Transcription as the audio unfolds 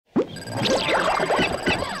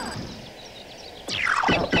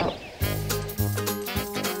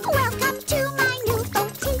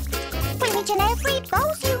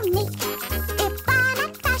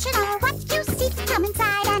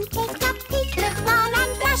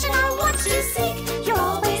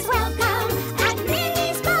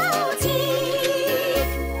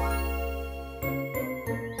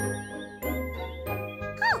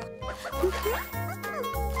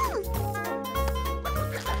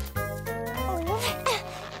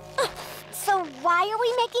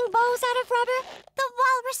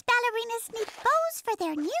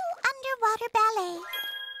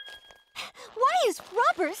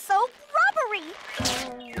rubber so rubbery.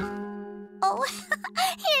 Oh,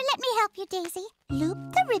 here, let me help you, Daisy. Loop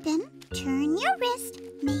the ribbon, turn your wrist,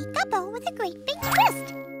 make a bow with a great big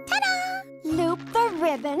twist. Ta-da! Loop the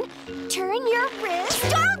ribbon, turn your wrist.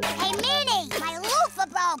 Oh! Hey, Minnie, my loofah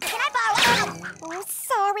broke. Can I borrow it? Oh,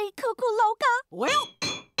 sorry, Coca Loca. Well,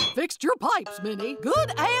 fixed your pipes, Minnie.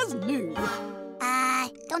 Good as new.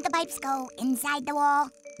 Don't the pipes go inside the wall?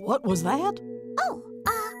 What was that? Oh,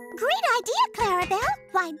 great idea, Clarabelle.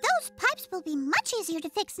 Why, those pipes will be much easier to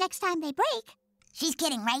fix next time they break. She's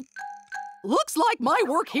kidding, right? Looks like my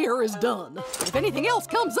work here is done. If anything else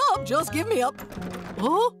comes up, just give me a...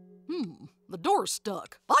 Huh? The door's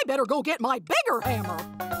stuck. I better go get my bigger hammer.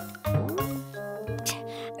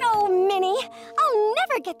 No, Minnie. I'll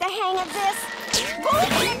never get the hang of this. What?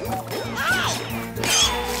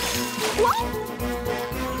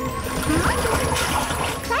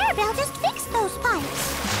 Clarabelle just fixed those pipes.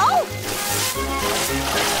 Oh!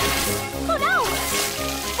 Oh, no!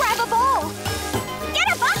 Grab a bowl. Get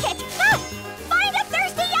a bucket. Ah! Find a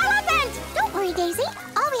thirsty elephant! Don't worry, Daisy.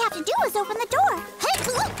 All we have to do is open the door. Hey,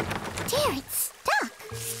 look! Dear, it's stuck.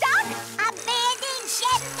 Stuck? Abandoned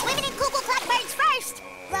ship! Women in cuckoo blackbirds first!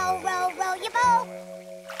 Row, row, row your boat.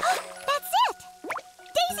 That's it!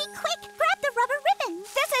 Daisy, quick, grab the rubber ribbon.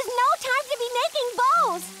 This is no time to be making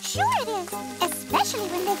bows. Sure it is, especially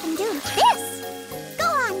when they can do this. Go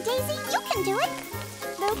on, Daisy, you can do it.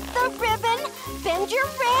 Loop the ribbon, bend your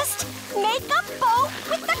wrist, make a bow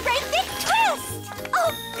with the great big twist.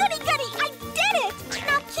 Oh, goody, goody, I did it.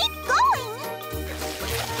 Now keep going.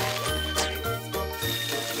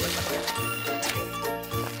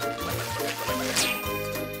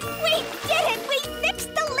 We did it! We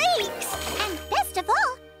fixed the leaks! And best of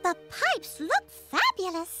all, the pipes look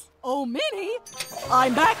fabulous. Oh, Minnie,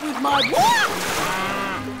 I'm back with my...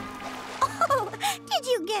 Oh, did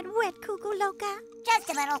you get wet, Coca Loca? Just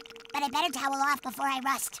a little, but I better towel off before I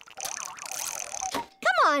rust.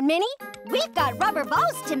 Come on, Minnie. We've got rubber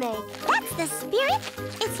bows to make. That's the spirit.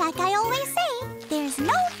 It's like I always say, there's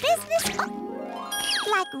no business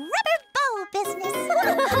like rubber bow business.